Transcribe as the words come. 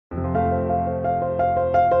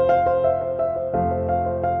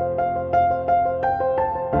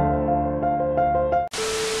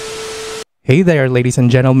Hey there, ladies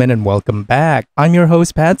and gentlemen, and welcome back. I'm your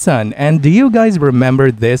host, PattSun, and do you guys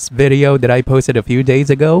remember this video that I posted a few days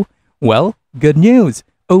ago? Well, good news!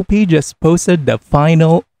 OP just posted the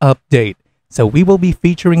final update, so we will be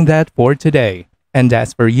featuring that for today. And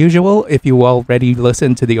as per usual, if you already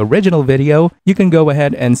listened to the original video, you can go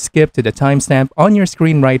ahead and skip to the timestamp on your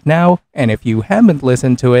screen right now, and if you haven't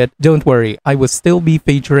listened to it, don't worry, I will still be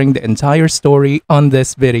featuring the entire story on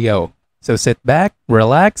this video. So sit back,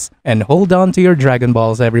 relax, and hold on to your Dragon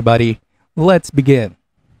Balls, everybody. Let's begin.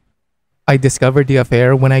 I discovered the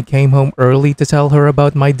affair when I came home early to tell her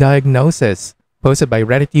about my diagnosis. Posted by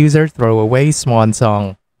Reddit user Throwaway Swan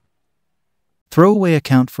Song. Throwaway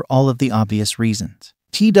account for all of the obvious reasons.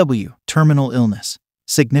 TW, terminal illness.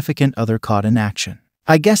 Significant other caught in action.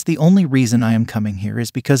 I guess the only reason I am coming here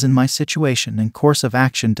is because in my situation and course of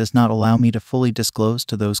action does not allow me to fully disclose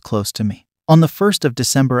to those close to me. On the 1st of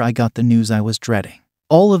December, I got the news I was dreading.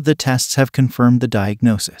 All of the tests have confirmed the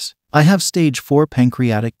diagnosis. I have stage 4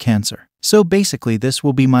 pancreatic cancer. So basically this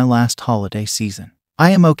will be my last holiday season. I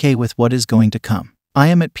am okay with what is going to come. I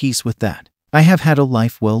am at peace with that. I have had a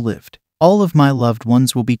life well lived. All of my loved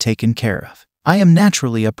ones will be taken care of. I am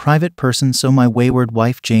naturally a private person, so my wayward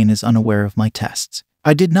wife Jane is unaware of my tests.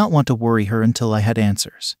 I did not want to worry her until I had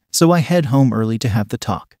answers. So I head home early to have the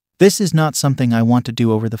talk. This is not something I want to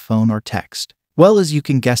do over the phone or text. Well, as you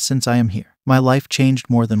can guess, since I am here, my life changed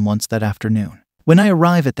more than once that afternoon. When I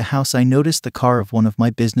arrive at the house, I noticed the car of one of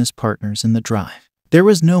my business partners in the drive. There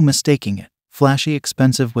was no mistaking it. Flashy,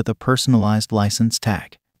 expensive, with a personalized license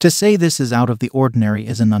tag. To say this is out of the ordinary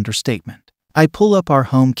is an understatement. I pull up our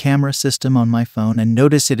home camera system on my phone and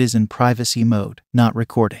notice it is in privacy mode, not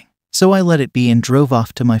recording. So I let it be and drove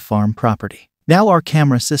off to my farm property. Now our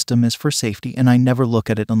camera system is for safety and I never look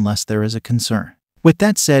at it unless there is a concern. With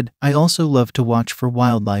that said, I also love to watch for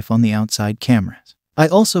wildlife on the outside cameras. I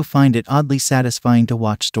also find it oddly satisfying to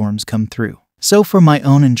watch storms come through. So for my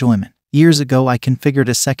own enjoyment, years ago I configured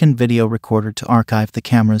a second video recorder to archive the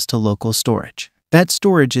cameras to local storage. That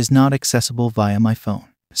storage is not accessible via my phone.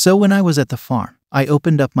 So when I was at the farm, I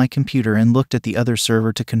opened up my computer and looked at the other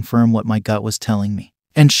server to confirm what my gut was telling me.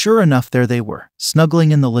 And sure enough, there they were,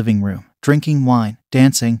 snuggling in the living room, drinking wine,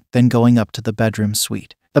 dancing, then going up to the bedroom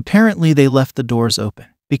suite. Apparently they left the doors open,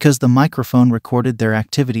 because the microphone recorded their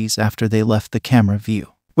activities after they left the camera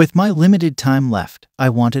view. With my limited time left, I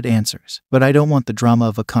wanted answers, but I don't want the drama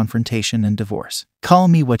of a confrontation and divorce. Call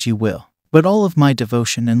me what you will. But all of my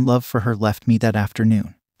devotion and love for her left me that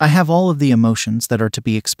afternoon. I have all of the emotions that are to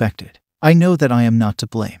be expected. I know that I am not to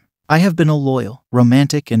blame. I have been a loyal,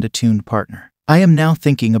 romantic, and attuned partner. I am now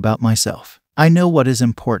thinking about myself. I know what is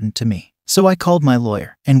important to me. So I called my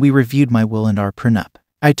lawyer, and we reviewed my will and our prenup.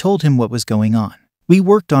 I told him what was going on. We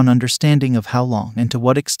worked on understanding of how long and to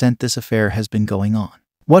what extent this affair has been going on.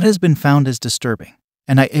 What has been found is disturbing,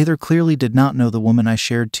 and I either clearly did not know the woman I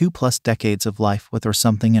shared 2+ decades of life with, or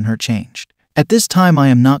something in her changed. At this time, I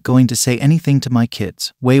am not going to say anything to my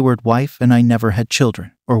kids, wayward wife, and I never had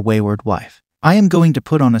children, or wayward wife. I am going to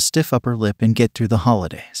put on a stiff upper lip and get through the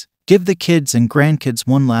holidays. Give the kids and grandkids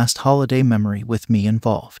one last holiday memory with me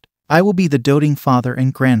involved. I will be the doting father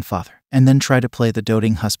and grandfather, and then try to play the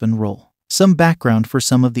doting husband role. Some background for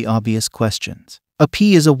some of the obvious questions. A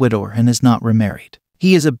P is a widower and is not remarried.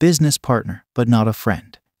 He is a business partner, but not a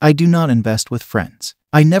friend. I do not invest with friends.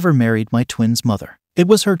 I never married my twins' mother. It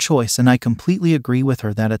was her choice, and I completely agree with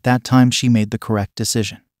her that at that time she made the correct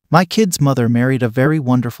decision. My kids' mother married a very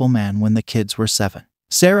wonderful man when the kids were 7.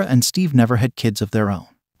 Sarah and Steve never had kids of their own.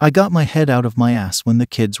 I got my head out of my ass when the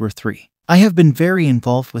kids were 3. I have been very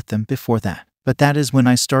involved with them before that, but that is when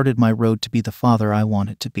I started my road to be the father I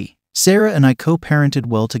wanted to be. Sarah and I co-parented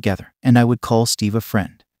well together, and I would call Steve a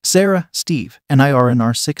friend. Sarah, Steve, and I are in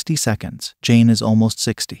our 60 seconds. Jane is almost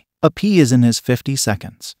 60. A P is in his 50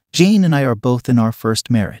 seconds. Jane and I are both in our first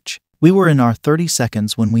marriage. We were in our 30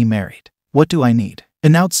 seconds when we married. What do I need?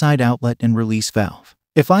 An outside outlet and release valve.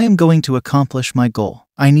 If I am going to accomplish my goal,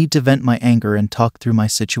 I need to vent my anger and talk through my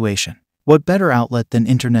situation. What better outlet than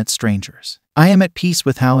internet strangers? I am at peace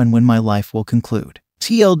with how and when my life will conclude.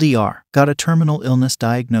 TLDR, got a terminal illness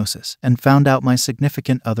diagnosis and found out my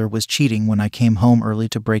significant other was cheating when I came home early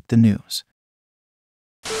to break the news.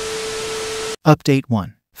 Update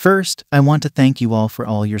 1. First, I want to thank you all for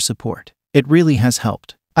all your support. It really has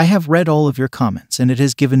helped. I have read all of your comments and it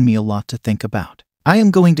has given me a lot to think about. I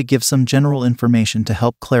am going to give some general information to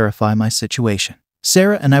help clarify my situation.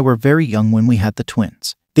 Sarah and I were very young when we had the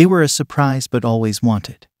twins. They were a surprise but always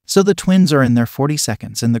wanted. So the twins are in their 40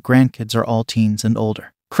 seconds and the grandkids are all teens and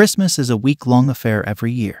older. Christmas is a week-long affair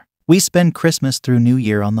every year. We spend Christmas through New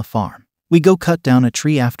Year on the farm. We go cut down a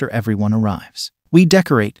tree after everyone arrives. We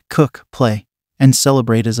decorate, cook, play, and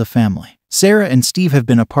celebrate as a family. Sarah and Steve have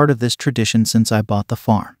been a part of this tradition since I bought the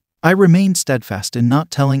farm. I remained steadfast in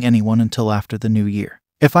not telling anyone until after the new year.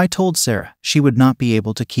 If I told Sarah, she would not be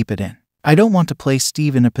able to keep it in. I don't want to place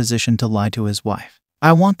Steve in a position to lie to his wife.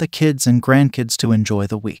 I want the kids and grandkids to enjoy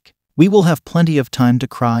the week. We will have plenty of time to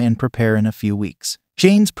cry and prepare in a few weeks.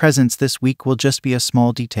 Jane's presence this week will just be a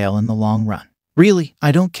small detail in the long run. Really,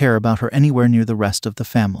 I don't care about her anywhere near the rest of the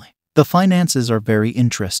family. The finances are very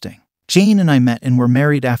interesting. Jane and I met and were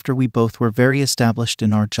married after we both were very established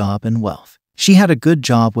in our job and wealth. She had a good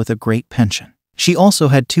job with a great pension. She also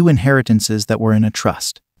had 2 inheritances that were in a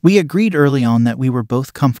trust. We agreed early on that we were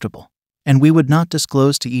both comfortable, and we would not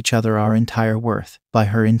disclose to each other our entire worth, by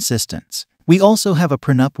her insistence. We also have a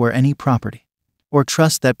prenup where any property or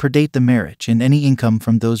trust that predate the marriage and any income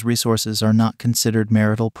from those resources are not considered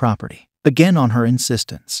marital property. Again on her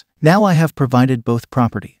insistence. Now I have provided both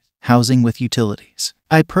properties, housing with utilities.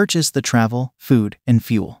 I purchase the travel, food, and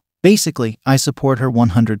fuel. Basically, I support her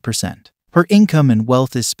 100%. Her income and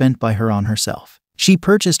wealth is spent by her on herself. She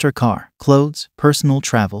purchased her car, clothes, personal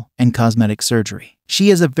travel, and cosmetic surgery. She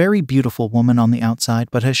is a very beautiful woman on the outside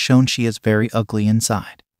but has shown she is very ugly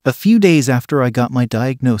inside. A few days after I got my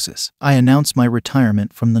diagnosis, I announced my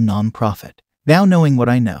retirement from the non-profit. Now knowing what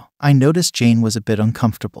I know, I noticed Jane was a bit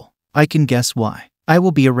uncomfortable. I can guess why. I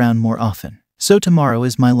will be around more often. So tomorrow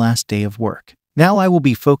is my last day of work. Now I will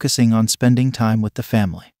be focusing on spending time with the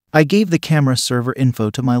family. I gave the camera server info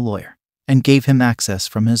to my lawyer and gave him access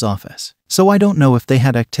from his office. So I don't know if they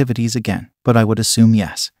had activities again, but I would assume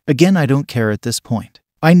yes. Again, I don't care at this point.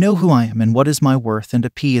 I know who I am and what is my worth, and a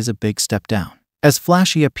P is a big step down. As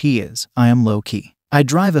flashy a P is, I am low-key. I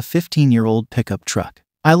drive a 15-year-old pickup truck.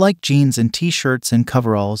 I like jeans and t-shirts and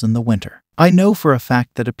coveralls in the winter. I know for a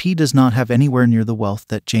fact that a P does not have anywhere near the wealth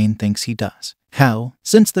that Jane thinks he does. How?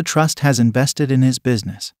 Since the trust has invested in his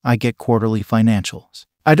business, I get quarterly financials.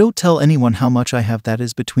 I don't tell anyone how much I have, that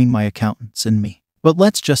is between my accountants and me. But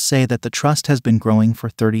let's just say that the trust has been growing for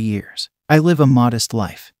 30 years. I live a modest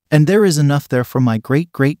life, and there is enough there for my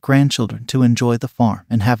great-great-grandchildren to enjoy the farm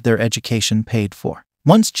and have their education paid for.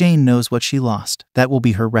 Once Jane knows what she lost, that will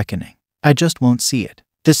be her reckoning. I just won't see it.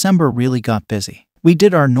 December really got busy. We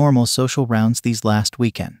did our normal social rounds these last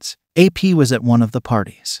weekends. AP was at one of the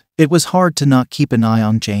parties. It was hard to not keep an eye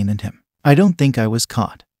on Jane and him. I don't think I was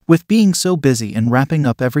caught. With being so busy and wrapping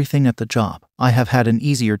up everything at the job, I have had an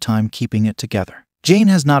easier time keeping it together. Jane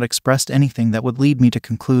has not expressed anything that would lead me to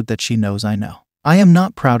conclude that she knows I know. I am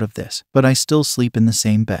not proud of this, but I still sleep in the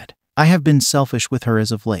same bed. I have been selfish with her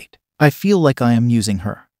as of late. I feel like I am using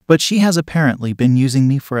her, but she has apparently been using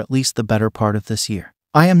me for at least the better part of this year.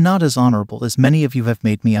 I am not as honorable as many of you have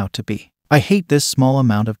made me out to be. I hate this small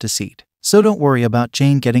amount of deceit. So don't worry about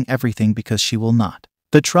Jane getting everything, because she will not.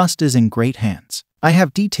 The trust is in great hands. I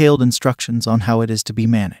have detailed instructions on how it is to be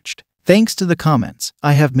managed. Thanks to the comments,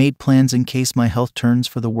 I have made plans in case my health turns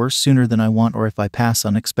for the worse sooner than I want, or if I pass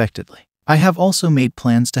unexpectedly. I have also made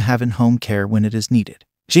plans to have in-home care when it is needed.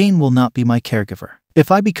 Jane will not be my caregiver.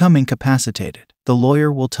 If I become incapacitated, the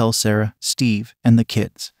lawyer will tell Sarah, Steve, and the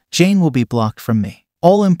kids. Jane will be blocked from me.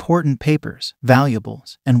 All important papers,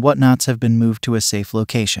 valuables, and whatnots have been moved to a safe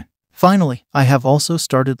location. Finally, I have also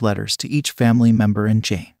started letters to each family member and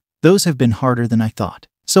Jane. Those have been harder than I thought,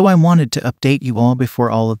 so I wanted to update you all before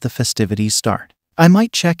all of the festivities start. I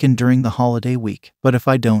might check in during the holiday week, but if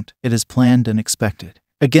I don't, it is planned and expected.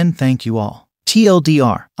 Again, thank you all.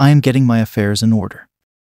 TLDR, I am getting my affairs in order.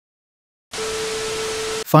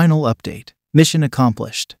 Final update. Mission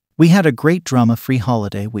accomplished. We had a great drama-free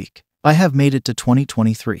holiday week. I have made it to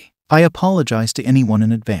 2023. I apologize to anyone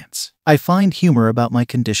in advance. I find humor about my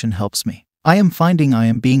condition helps me. I am finding I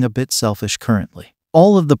am being a bit selfish currently.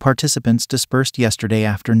 All of the participants dispersed yesterday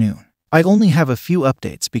afternoon. I only have a few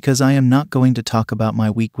updates because I am not going to talk about my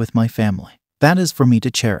week with my family. That is for me to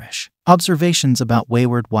cherish. Observations about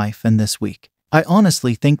wayward wife and this week. I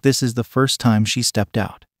honestly think this is the first time she stepped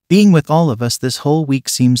out. Being with all of us this whole week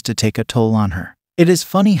seems to take a toll on her. It is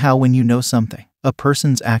funny how when you know something, a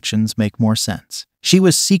person's actions make more sense. She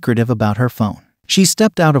was secretive about her phone. She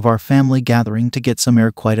stepped out of our family gathering to get some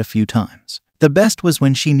air quite a few times. The best was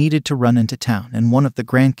when she needed to run into town and one of the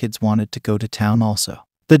grandkids wanted to go to town also.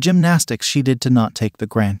 The gymnastics she did to not take the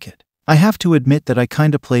grandkid. I have to admit that I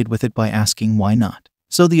kinda played with it by asking why not.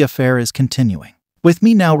 So the affair is continuing. With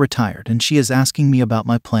me now retired and she is asking me about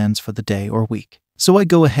my plans for the day or week. So I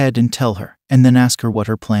go ahead and tell her, and then ask her what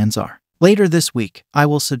her plans are. Later this week, I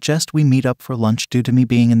will suggest we meet up for lunch due to me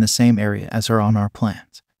being in the same area as her on our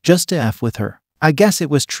plans. Just to F with her. I guess it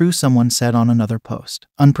was true someone said on another post.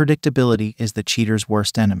 Unpredictability is the cheater's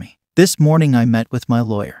worst enemy. This morning I met with my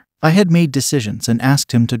lawyer. I had made decisions and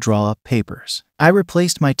asked him to draw up papers. I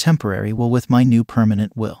replaced my temporary will with my new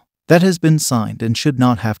permanent will. That has been signed and should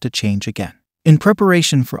not have to change again. In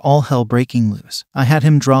preparation for all hell breaking loose, I had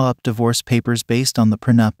him draw up divorce papers based on the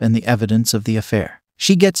prenup and the evidence of the affair.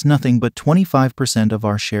 She gets nothing but 25% of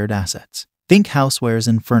our shared assets. Think housewares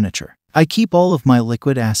and furniture. I keep all of my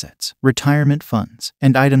liquid assets, retirement funds,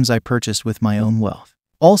 and items I purchased with my own wealth.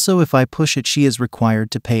 Also, if I push it, she is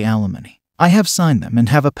required to pay alimony. I have signed them and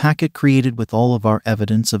have a packet created with all of our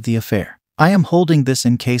evidence of the affair. I am holding this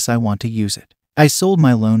in case I want to use it. I sold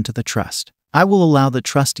my loan to the trust. I will allow the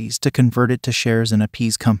trustees to convert it to shares in a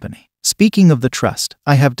P's company. Speaking of the trust,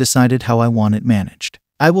 I have decided how I want it managed.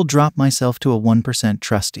 I will drop myself to a 1%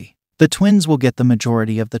 trustee. The twins will get the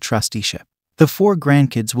majority of the trusteeship. The 4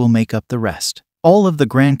 grandkids will make up the rest. All of the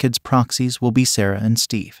grandkids' proxies will be Sarah and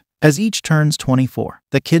Steve. As each turns 24,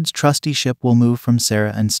 the kids' trusteeship will move from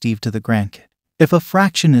Sarah and Steve to the grandkid. If a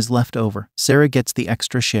fraction is left over, Sarah gets the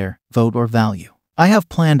extra share, vote, or value. I have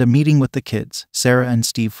planned a meeting with the kids, Sarah and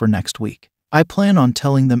Steve, for next week. I plan on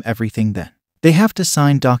telling them everything then. They have to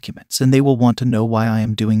sign documents and they will want to know why I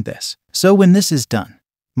am doing this. So when this is done,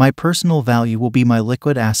 my personal value will be my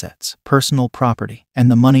liquid assets, personal property,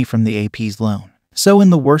 and the money from the AP's loan. So in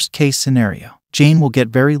the worst case scenario, Jane will get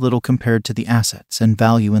very little compared to the assets and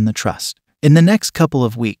value in the trust. In the next couple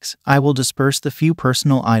of weeks, I will disperse the few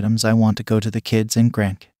personal items I want to go to the kids and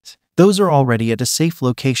grandkids. Those are already at a safe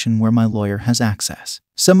location where my lawyer has access.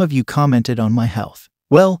 Some of you commented on my health.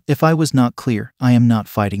 Well, if I was not clear, I am not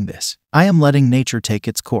fighting this. I am letting nature take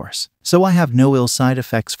its course, so I have no ill side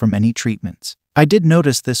effects from any treatments. I did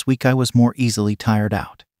notice this week I was more easily tired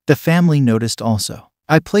out. The family noticed also.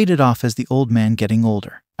 I played it off as the old man getting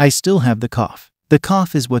older. I still have the cough. The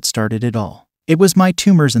cough is what started it all. It was my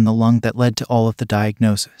tumors in the lung that led to all of the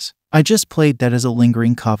diagnosis. I just played that as a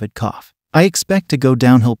lingering COVID cough. I expect to go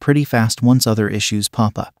downhill pretty fast once other issues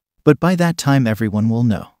pop up. But by that time everyone will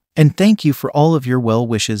know. And thank you for all of your well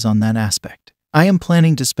wishes on that aspect. I am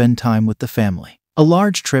planning to spend time with the family. A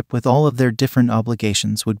large trip with all of their different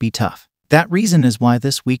obligations would be tough. That reason is why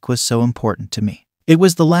this week was so important to me. It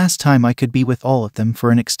was the last time I could be with all of them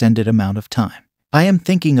for an extended amount of time. I am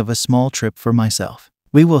thinking of a small trip for myself.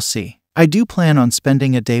 We will see. I do plan on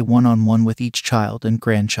spending a day one-on-one with each child and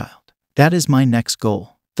grandchild. That is my next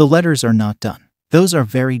goal. The letters are not done. Those are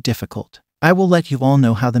very difficult. I will let you all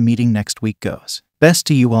know how the meeting next week goes. Best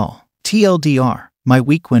to you all. TLDR, my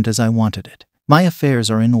week went as I wanted it. My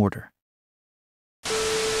affairs are in order.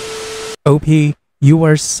 OP, you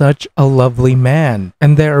are such a lovely man,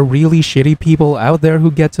 and there are really shitty people out there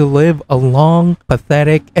who get to live a long,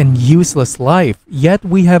 pathetic, and useless life, yet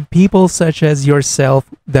we have people such as yourself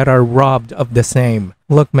that are robbed of the same.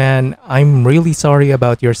 Look man, I'm really sorry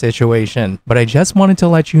about your situation, but I just wanted to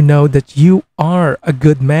let you know that you are a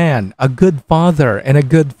good man, a good father, and a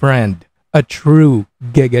good friend. A true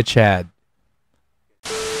Giga Chad.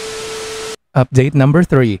 Update number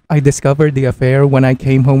 3. I discovered the affair when I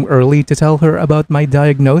came home early to tell her about my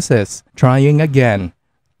diagnosis. Trying again.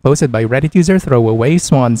 Posted by Reddit user Throwaway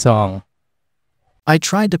Swan Song. I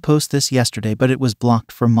tried to post this yesterday, but it was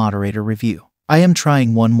blocked for moderator review. I am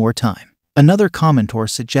trying one more time. Another commentor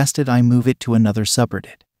suggested I move it to another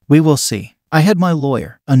subreddit. We will see. I had my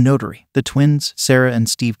lawyer, a notary, the twins, Sarah and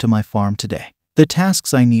Steve, to my farm today. The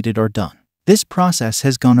tasks I needed are done. This process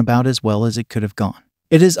has gone about as well as it could have gone.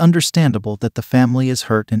 It is understandable that the family is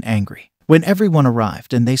hurt and angry. When everyone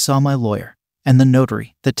arrived and they saw my lawyer and the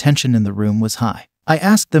notary, the tension in the room was high. I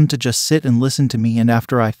asked them to just sit and listen to me, and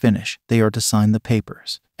after I finish, they are to sign the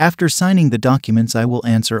papers. After signing the documents, I will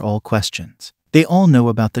answer all questions. They all know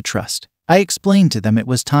about the trust. I explained to them it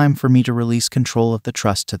was time for me to release control of the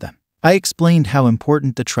trust to them. I explained how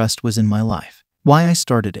important the trust was in my life, why I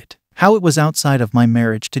started it, how it was outside of my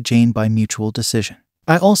marriage to Jane by mutual decision.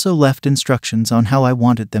 I also left instructions on how I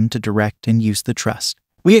wanted them to direct and use the trust.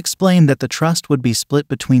 We explained that the trust would be split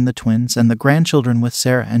between the twins and the grandchildren, with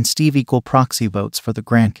Sarah and Steve equal proxy votes for the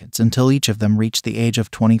grandkids until each of them reached the age of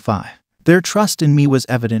 25. Their trust in me was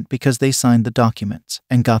evident because they signed the documents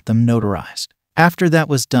and got them notarized. After that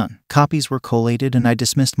was done, copies were collated and I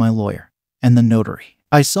dismissed my lawyer and the notary.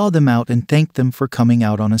 I saw them out and thanked them for coming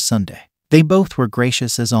out on a Sunday. They both were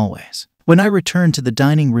gracious as always. When I returned to the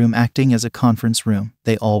dining room acting as a conference room,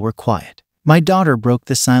 they all were quiet. My daughter broke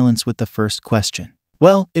the silence with the first question.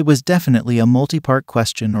 Well, it was definitely a multi-part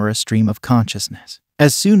question or a stream of consciousness.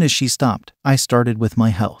 As soon as she stopped, I started with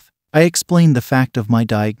my health. I explained the fact of my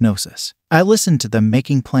diagnosis. I listened to them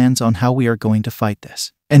making plans on how we are going to fight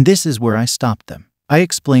this. And this is where I stopped them. I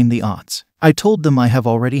explained the odds. I told them I have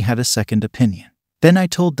already had a second opinion. Then I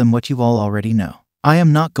told them what you all already know. I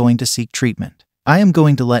am not going to seek treatment. I am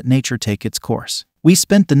going to let nature take its course. We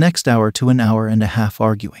spent the next hour to an hour and a half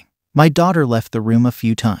arguing. My daughter left the room a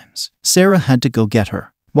few times. Sarah had to go get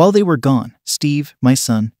her. While they were gone, Steve, my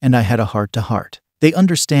son, and I had a heart-to-heart. They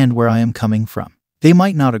understand where I am coming from. They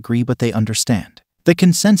might not agree, but they understand. The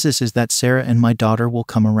consensus is that Sarah and my daughter will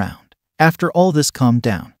come around. After all this calmed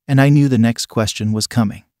down, and I knew the next question was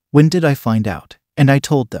coming. When did I find out? And I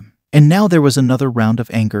told them. And now there was another round of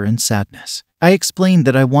anger and sadness. I explained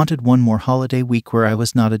that I wanted one more holiday week where I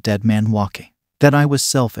was not a dead man walking. That I was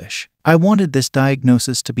selfish. I wanted this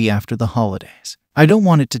diagnosis to be after the holidays. I don't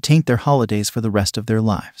want it to taint their holidays for the rest of their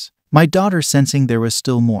lives. My daughter, sensing there was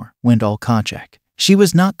still more, went all Kojak. She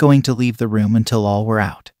was not going to leave the room until all were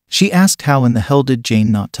out. She asked how in the hell did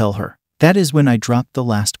Jane not tell her. That is when I dropped the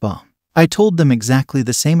last bomb. I told them exactly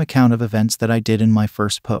the same account of events that I did in my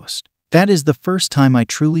first post. That is the first time I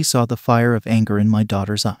truly saw the fire of anger in my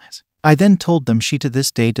daughter's eyes. I then told them she to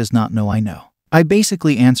this day does not know I know. I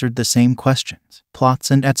basically answered the same questions,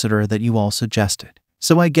 plots and etc. that you all suggested.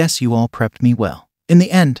 So I guess you all prepped me well. In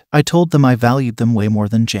the end, I told them I valued them way more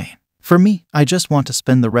than Jane. For me, I just want to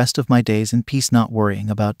spend the rest of my days in peace not worrying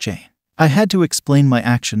about Jane. I had to explain my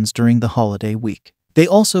actions during the holiday week. They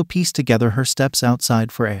also pieced together her steps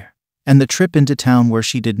outside for air, and the trip into town where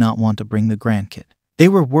she did not want to bring the grandkid. They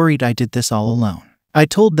were worried I did this all alone. I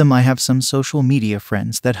told them I have some social media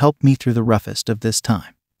friends that helped me through the roughest of this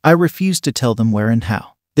time. I refused to tell them where and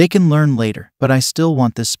how. They can learn later, but I still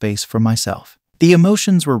want this space for myself. The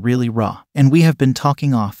emotions were really raw, and we have been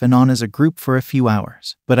talking off and on as a group for a few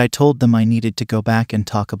hours, but I told them I needed to go back and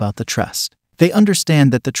talk about the trust. They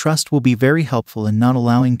understand that the trust will be very helpful in not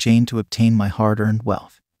allowing Jane to obtain my hard-earned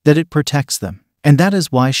wealth, that it protects them, and that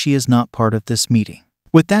is why she is not part of this meeting.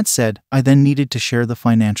 With that said, I then needed to share the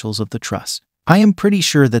financials of the trust. I am pretty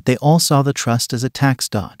sure that they all saw the trust as a tax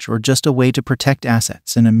dodge or just a way to protect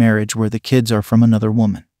assets in a marriage where the kids are from another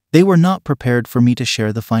woman. They were not prepared for me to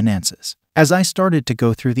share the finances. As I started to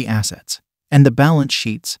go through the assets and the balance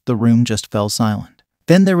sheets, the room just fell silent.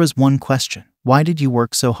 Then there was one question. Why did you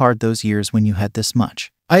work so hard those years when you had this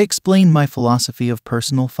much? I explained my philosophy of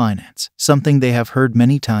personal finance, something they have heard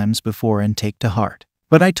many times before and take to heart.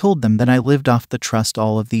 But I told them that I lived off the trust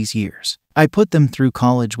all of these years. I put them through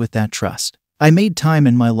college with that trust. I made time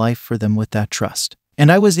in my life for them with that trust.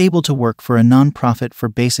 And I was able to work for a nonprofit for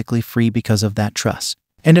basically free because of that trust.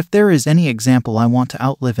 And if there is any example I want to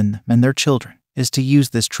outlive in them and their children, is to use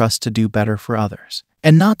this trust to do better for others.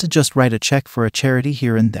 And not to just write a check for a charity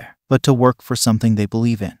here and there, but to work for something they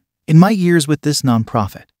believe in. In my years with this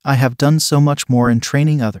nonprofit, I have done so much more in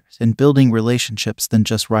training others and building relationships than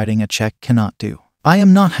just writing a check cannot do. I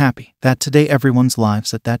am not happy that today everyone's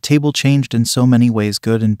lives at that table changed in so many ways,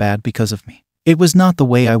 good and bad, because of me. It was not the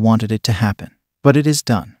way I wanted it to happen, but it is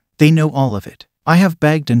done. They know all of it. I have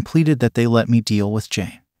begged and pleaded that they let me deal with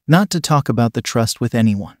Jane. Not to talk about the trust with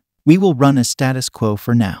anyone. We will run a status quo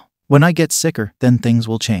for now. When I get sicker, then things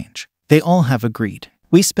will change. They all have agreed.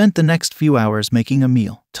 We spent the next few hours making a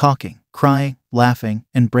meal, talking, crying, laughing,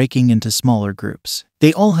 and breaking into smaller groups.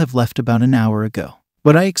 They all have left about an hour ago.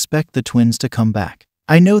 But I expect the twins to come back.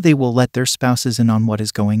 I know they will let their spouses in on what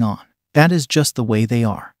is going on. That is just the way they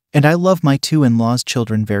are. And I love my two in-laws'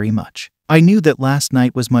 children very much. I knew that last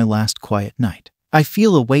night was my last quiet night. I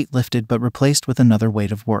feel a weight lifted but replaced with another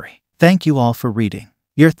weight of worry. Thank you all for reading.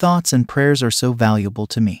 Your thoughts and prayers are so valuable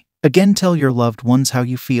to me. Again, tell your loved ones how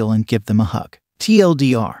you feel and give them a hug.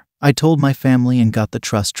 TLDR, I told my family and got the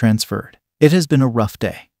trust transferred. It has been a rough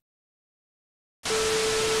day.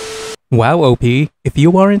 Wow, OP, if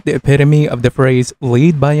you aren't the epitome of the phrase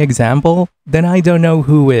lead by example, then I don't know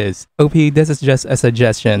who is. OP, this is just a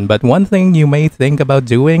suggestion, but one thing you may think about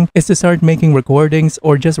doing is to start making recordings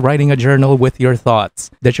or just writing a journal with your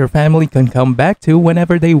thoughts that your family can come back to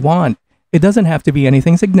whenever they want. It doesn't have to be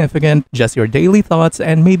anything significant, just your daily thoughts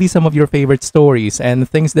and maybe some of your favorite stories and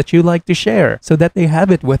things that you like to share so that they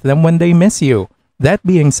have it with them when they miss you. That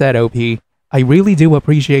being said, OP, I really do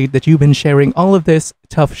appreciate that you've been sharing all of this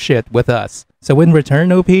tough shit with us. So in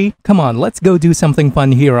return, OP, come on, let's go do something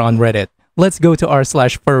fun here on Reddit. Let's go to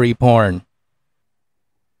r/furry porn.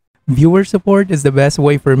 Viewer support is the best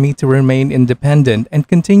way for me to remain independent and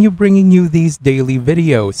continue bringing you these daily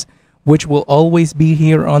videos, which will always be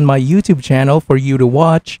here on my YouTube channel for you to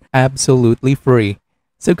watch absolutely free.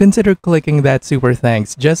 So consider clicking that super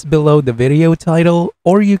thanks just below the video title,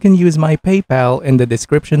 or you can use my PayPal in the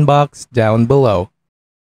description box down below.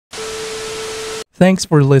 Thanks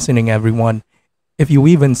for listening, everyone. If you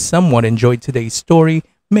even somewhat enjoyed today's story,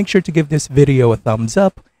 make sure to give this video a thumbs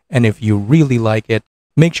up, and if you really like it,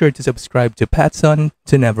 make sure to subscribe to PattSun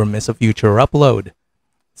to never miss a future upload.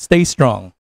 Stay strong.